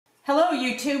Hello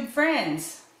YouTube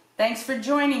friends, thanks for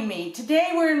joining me.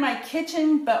 Today we're in my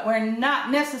kitchen, but we're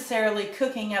not necessarily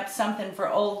cooking up something for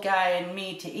old guy and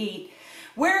me to eat.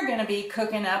 We're going to be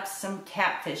cooking up some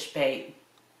catfish bait.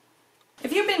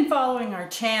 If you've been following our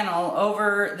channel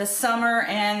over the summer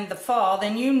and the fall,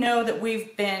 then you know that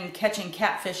we've been catching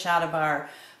catfish out of our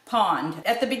pond.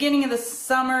 At the beginning of the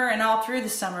summer and all through the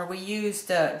summer we used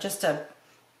just a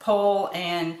pole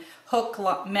and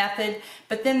hook method,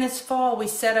 but then this fall we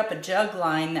set up a jug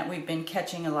line that we've been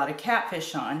catching a lot of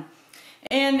catfish on.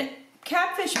 And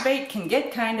catfish bait can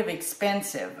get kind of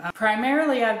expensive.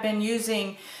 Primarily I've been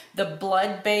using the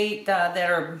blood bait that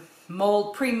are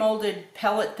pre-molded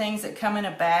pellet things that come in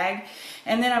a bag,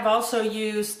 and then I've also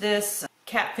used this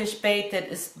catfish bait that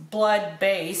is blood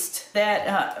based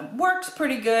that works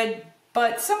pretty good,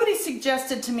 but somebody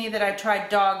suggested to me that I try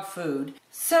dog food.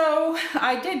 So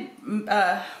I did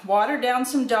water down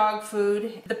some dog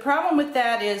food. The problem with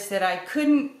that is that I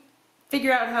couldn't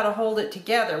figure out how to hold it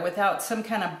together without some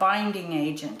kind of binding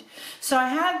agent. So I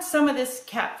had some of this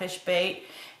catfish bait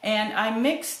and I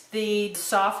mixed the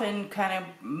softened kind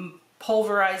of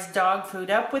pulverized dog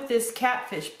food up with this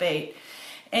catfish bait,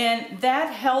 and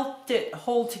that helped it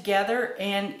hold together,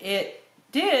 and it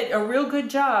did a real good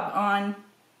job on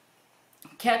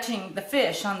catching the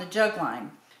fish on the jug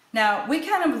line. Now we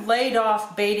kind of laid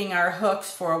off baiting our hooks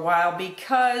for a while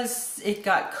because it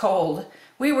got cold.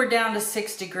 We were down to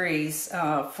 6 degrees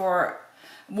for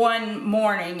one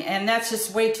morning, and that's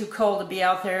just way too cold to be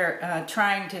out there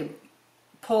trying to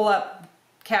pull up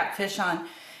catfish on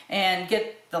and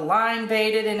get the line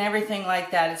baited and everything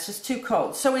like that. It's just too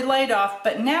cold. So we laid off,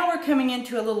 but now we're coming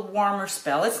into a little warmer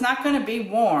spell. It's not going to be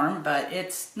warm, but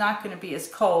it's not going to be as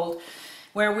cold,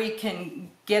 where we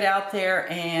can get out there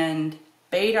and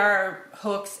bait our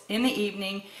hooks in the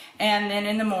evening, and then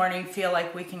in the morning feel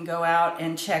like we can go out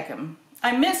and check them.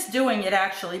 I miss doing it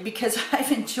actually because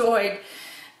I've enjoyed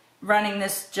running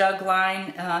this jug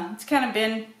line. It's kind of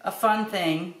been a fun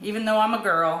thing, even though I'm a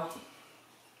girl.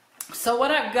 So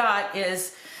what I've got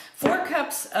is 4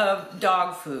 cups of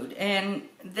dog food, and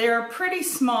they're pretty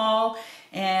small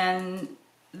and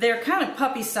they're kind of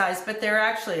puppy sized, but they're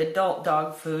actually adult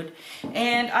dog food.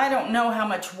 And I don't know how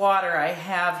much water I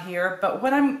have here, but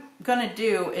what I'm going to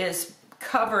do is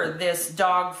cover this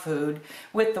dog food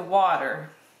with the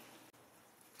water.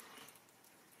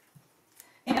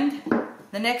 And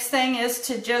the next thing is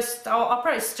to just, I'll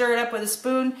probably stir it up with a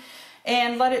spoon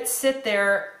and let it sit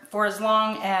there for as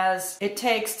long as it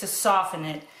takes to soften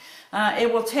it.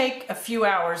 It will take a few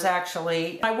hours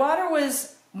actually. My water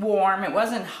was warm, it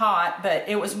wasn't hot, but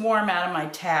it was warm out of my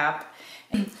tap.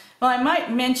 Well, I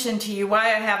might mention to you why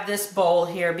I have this bowl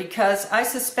here, because I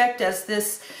suspect as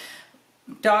this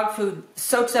dog food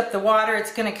soaks up the water,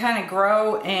 it's going to kind of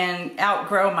grow and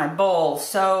outgrow my bowl.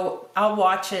 So I'll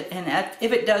watch it, and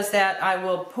if it does that, I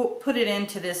will put it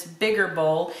into this bigger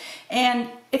bowl. And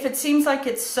if it seems like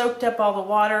it's soaked up all the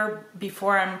water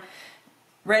before I'm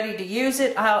ready to use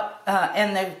it,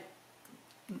 and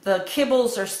the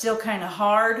kibbles are still kind of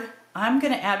hard, I'm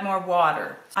going to add more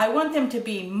water. I want them to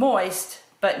be moist,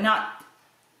 but not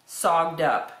sogged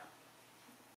up.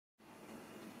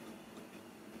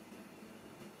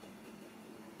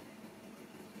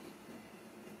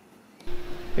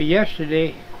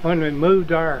 Yesterday, when we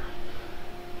moved our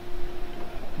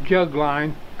jug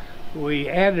line, we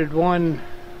added one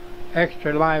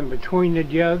extra line between the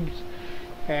jugs,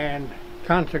 and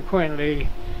consequently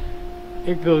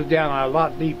it goes down a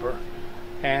lot deeper,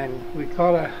 and we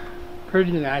caught a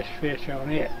pretty nice fish on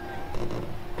it.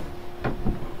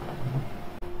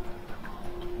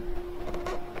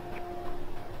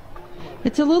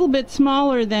 It's a little bit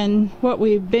smaller than what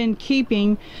we've been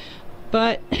keeping,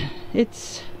 but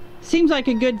it seems like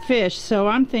a good fish, so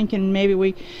I'm thinking maybe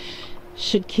we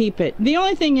should keep it. The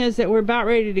only thing is that we're about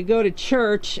ready to go to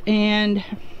church and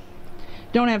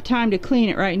don't have time to clean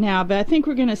it right now, but I think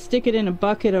we're going to stick it in a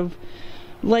bucket of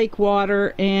lake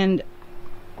water and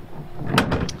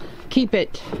keep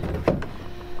it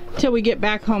till we get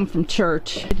back home from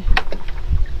church.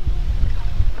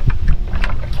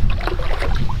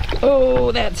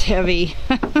 Oh, that's heavy.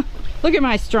 Look at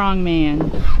my strong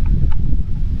man.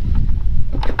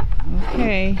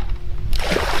 Okay.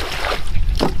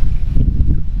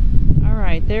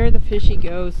 Alright, there the fishy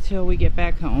goes till we get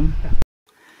back home.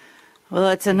 Well,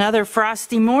 it's another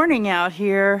frosty morning out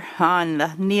here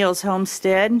on Neil's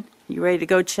homestead. You ready to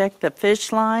go check the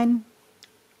fish line?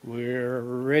 We're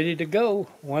ready to go.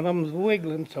 One of them's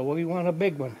wiggling, so we want a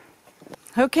big one.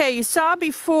 Okay, you saw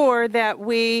before that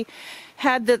we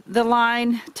had the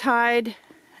line tied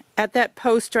at that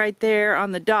post right there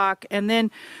on the dock, and then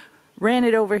ran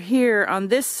it over here on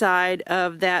this side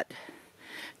of that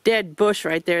dead bush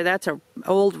right there. That's an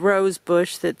old rose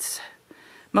bush that's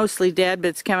mostly dead, but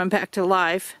it's coming back to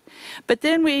life. But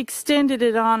then we extended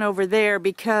it on over there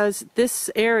because this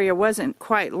area wasn't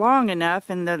quite long enough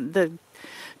and the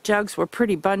jugs were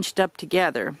pretty bunched up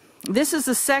together. This is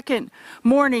the second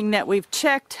morning that we've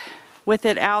checked with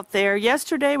it out there.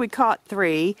 Yesterday we caught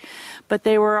 3, but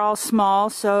they were all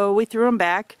small, so we threw them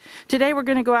back. Today we're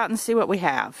going to go out and see what we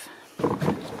have.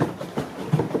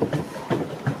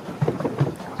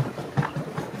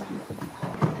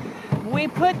 We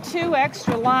put 2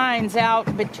 extra lines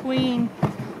out between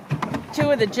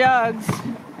 2 of the jugs,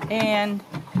 and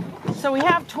so we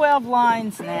have 12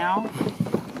 lines now.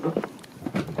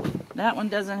 That one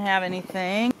doesn't have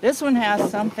anything. This one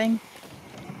has something.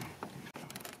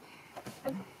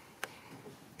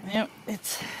 Yep,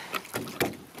 it's...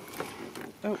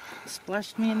 Oh,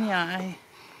 splashed me in the eye.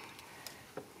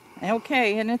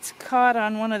 Okay, and it's caught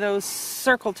on one of those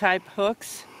circle type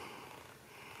hooks.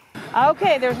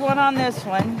 Okay, there's one on this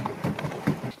one.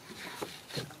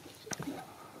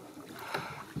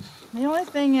 The only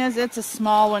thing is it's a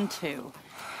small one too,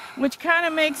 which kind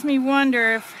of makes me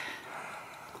wonder if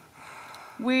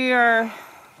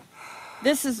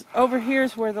this is over here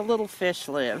is where the little fish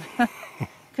live.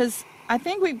 Because I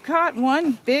think we've caught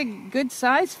one big good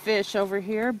sized fish over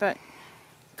here, but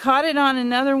caught it on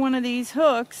another one of these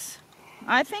hooks.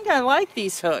 I think I like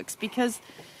these hooks because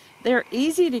they're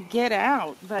easy to get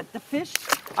out, but the fish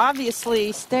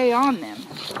obviously stay on them.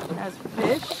 As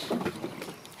fish.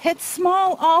 It's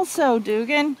small also,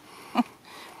 Dugan.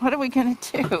 What are we going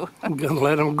to do? I'm going to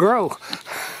let them grow.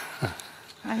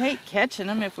 I hate catching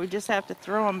them if we just have to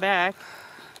throw them back.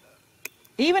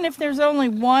 Even if there's only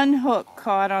one hook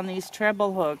caught on these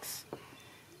treble hooks,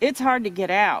 it's hard to get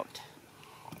out.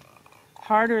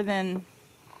 Harder than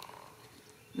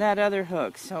that other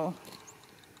hook. So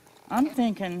I'm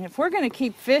thinking if we're going to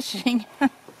keep fishing,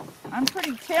 I'm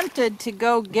pretty tempted to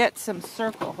go get some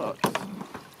circle hooks.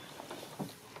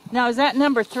 Now, is that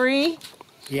number 3?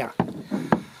 Yeah.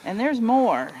 And there's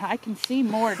more. I can see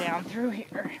more down through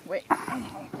here. Wait.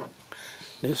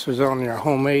 This was on your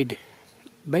homemade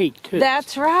bait, too.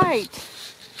 That's right.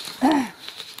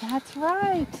 That's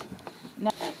right.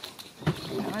 No,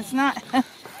 it's not.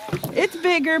 It's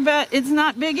bigger, but it's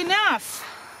not big enough.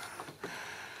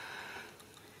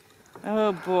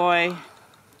 Oh, boy.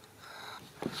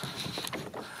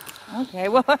 Okay,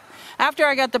 well, after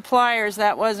I got the pliers,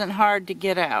 that wasn't hard to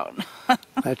get out.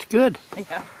 That's good.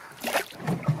 Yeah.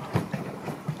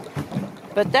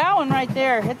 But that one right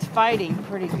there, it's fighting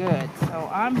pretty good. So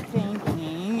I'm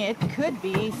thinking it could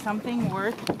be something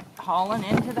worth hauling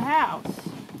into the house.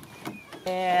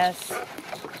 Yes.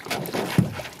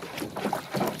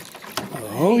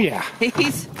 Oh, yeah.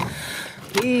 He's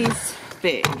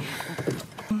big.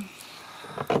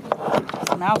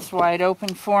 His mouth's wide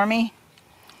open for me.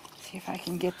 See if I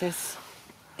can get this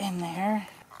in there.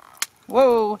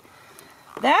 Whoa.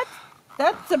 That's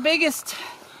the biggest...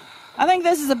 I think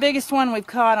this is the biggest one we've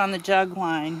caught on the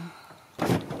Jugline.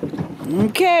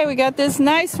 Okay, we got this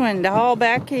nice one to haul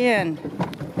back in.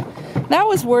 That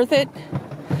was worth it.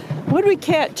 What did we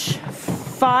catch?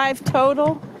 5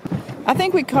 total? I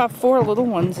think we caught 4 little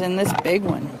ones in this big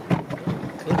one.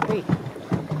 Could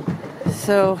be.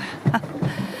 So,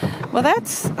 well,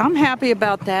 I'm happy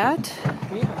about that.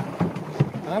 Yeah.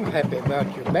 I'm happy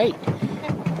about your bait.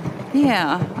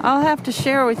 Yeah, I'll have to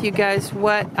share with you guys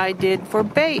what I did for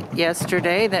bait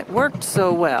yesterday that worked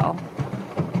so well.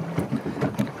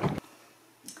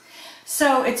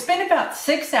 So it's been about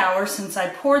 6 hours since I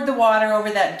poured the water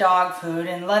over that dog food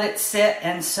and let it sit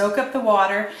and soak up the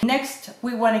water. Next,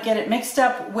 we want to get it mixed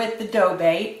up with the dough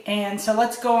bait, and so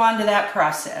let's go on to that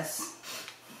process.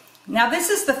 Now this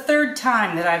is the 3rd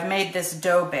time that I've made this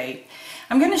dough bait.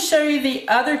 I'm going to show you the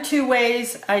other 2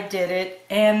 ways I did it,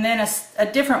 and then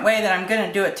a different way that I'm going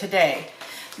to do it today.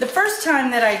 The first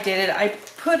time that I did it, I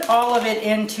put all of it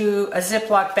into a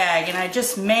Ziploc bag, and I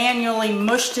just manually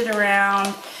mushed it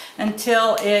around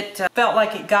until it felt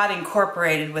like it got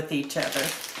incorporated with each other.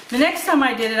 The next time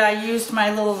I did it, I used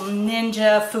my little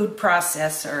Ninja food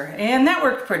processor, and that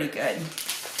worked pretty good.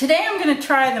 Today I'm going to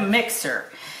try the mixer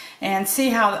and see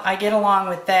how I get along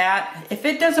with that. If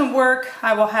it doesn't work,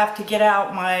 I will have to get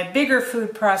out my bigger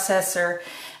food processor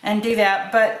and do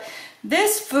that. But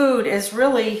this food is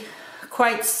really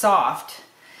quite soft.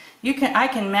 I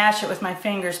can mash it with my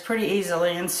fingers pretty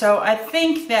easily, and so I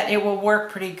think that it will work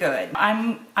pretty good.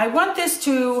 I want this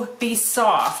to be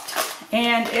soft,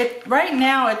 and right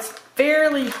now it's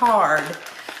fairly hard.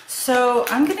 So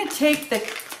I'm going to take the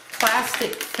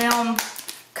plastic film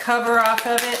cover off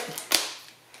of it.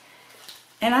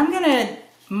 And I'm gonna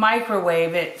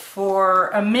microwave it for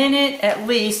a minute at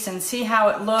least and see how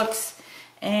it looks,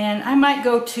 and I might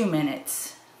go 2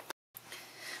 minutes.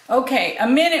 Okay, a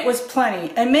minute was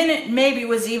plenty. A minute maybe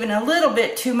was even a little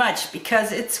bit too much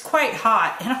because it's quite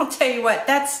hot, and I'll tell you what,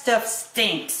 that stuff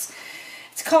stinks.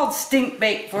 It's called stink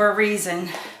bait for a reason.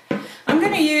 I'm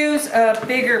going to use a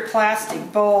bigger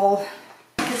plastic bowl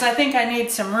because I think I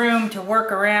need some room to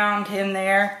work around in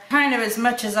there. Kind of as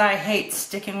much as I hate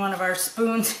sticking one of our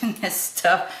spoons in this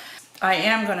stuff, I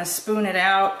am going to spoon it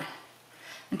out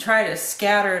and try to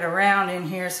scatter it around in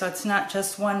here so it's not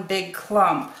just one big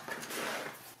clump.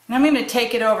 And I'm going to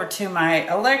take it over to my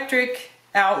electric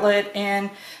outlet and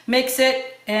mix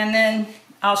it, and then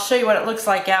I'll show you what it looks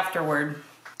like afterward.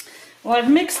 Well,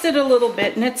 I've mixed it a little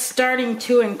bit and it's starting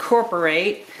to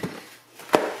incorporate.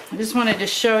 I just wanted to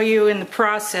show you in the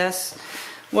process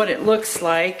what it looks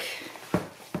like.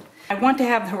 I want to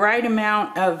have the right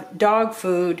amount of dog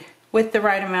food with the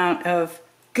right amount of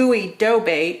gooey dough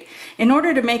bait in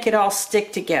order to make it all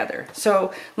stick together.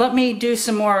 So let me do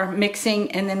some more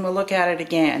mixing and then we'll look at it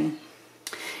again.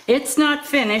 It's not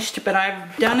finished, but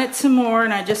I've done it some more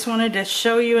and I just wanted to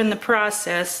show you in the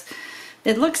process.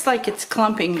 It looks like it's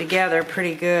clumping together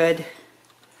pretty good.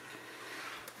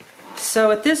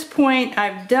 So at this point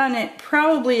I've done it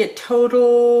probably a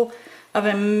total of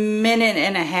a minute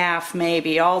and a half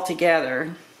maybe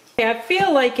altogether. I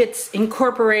feel like it's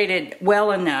incorporated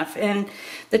well enough, and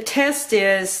the test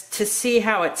is to see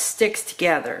how it sticks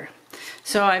together.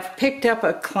 So I've picked up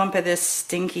a clump of this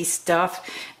stinky stuff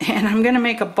and I'm going to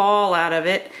make a ball out of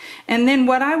it, and then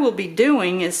what I will be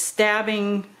doing is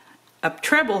stabbing a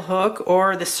treble hook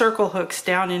or the circle hooks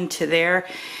down into there,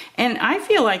 and I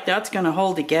feel like that's going to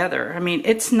hold together. I mean,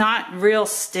 it's not real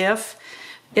stiff,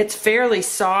 it's fairly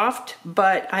soft,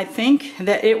 but I think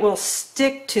that it will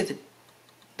stick to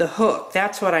the hook.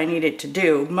 That's what I need it to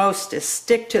do most, is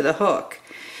stick to the hook,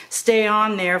 stay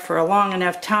on there for a long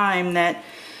enough time that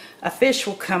a fish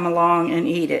will come along and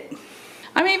eat it.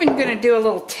 I'm even going to do a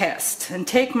little test and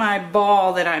take my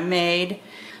ball that I made,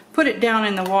 put it down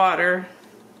in the water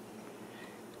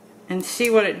and see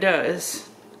what it does.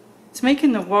 It's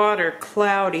making the water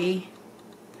cloudy,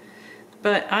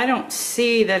 but I don't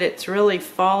see that it's really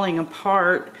falling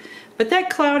apart. But that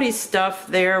cloudy stuff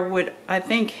there would, I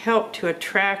think, help to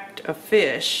attract a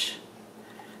fish.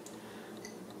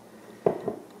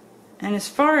 And as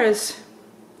far as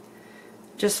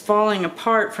just falling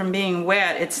apart from being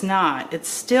wet, it's not. It's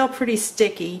still pretty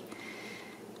sticky.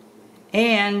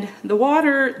 And the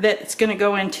water that it's going to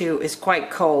go into is quite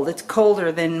cold. It's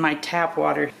colder than my tap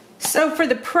water. So for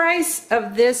the price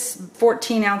of this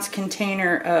 14-ounce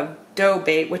container of dough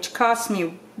bait, which cost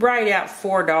me right at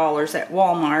 $4 at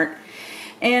Walmart,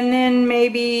 and then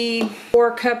maybe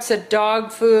 4 cups of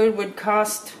dog food would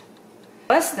cost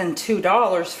less than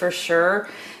 $2 for sure,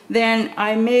 then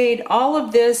I made all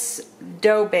of this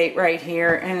dough bait right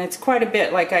here, and it's quite a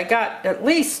bit. Like, I got at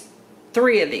least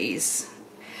 3 of these.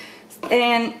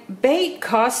 And bait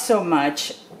costs so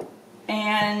much,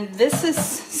 and this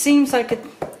seems like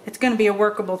it's going to be a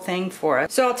workable thing for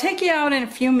us. So I'll take you out in a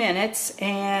few minutes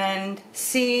and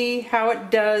see how it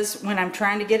does when I'm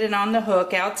trying to get it on the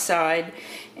hook outside,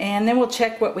 and then we'll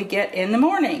check what we get in the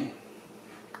morning.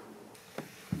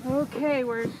 Okay,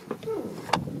 we're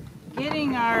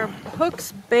getting our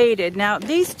hooks baited. Now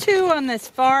these two on this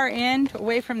far end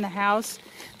away from the house,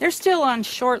 they're still on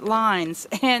short lines,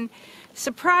 and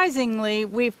surprisingly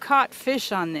we've caught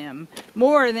fish on them,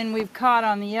 more than we've caught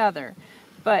on the other,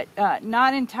 but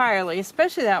not entirely,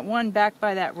 especially that one back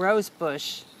by that rose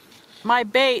bush. My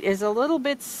bait is a little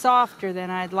bit softer than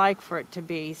I'd like for it to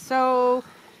be, so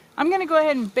I'm going to go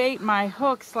ahead and bait my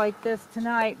hooks like this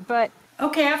tonight. But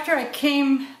okay, after I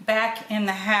came back in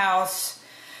the house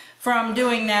from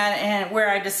doing that, and where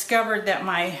I discovered that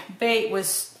my bait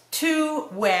was too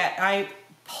wet, I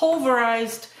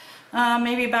pulverized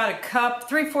maybe about a cup,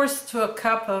 3/4 to a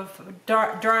cup of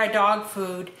dry dog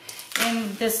food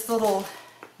in this little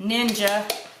Ninja.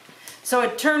 So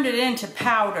it turned it into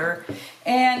powder,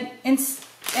 and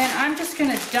I'm just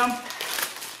going to dump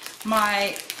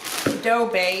my dough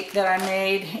bait that I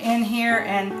made in here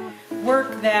and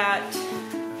work that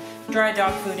dry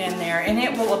dog food in there, and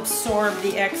it will absorb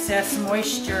the excess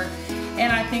moisture,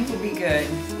 and I think will be good.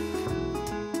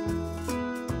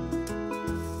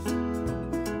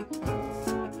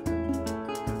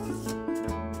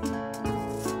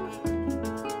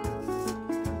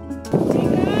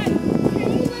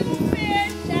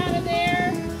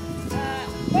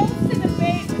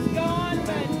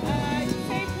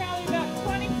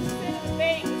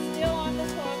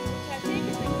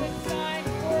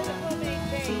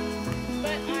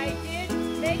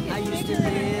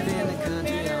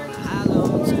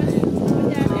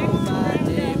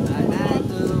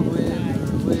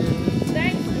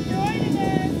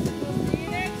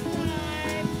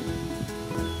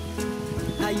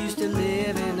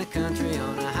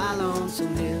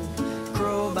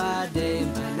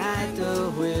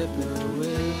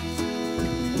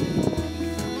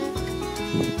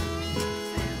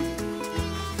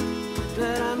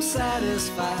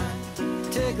 satisfied,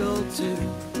 tickled too,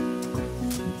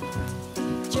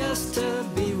 just to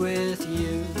be with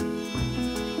you.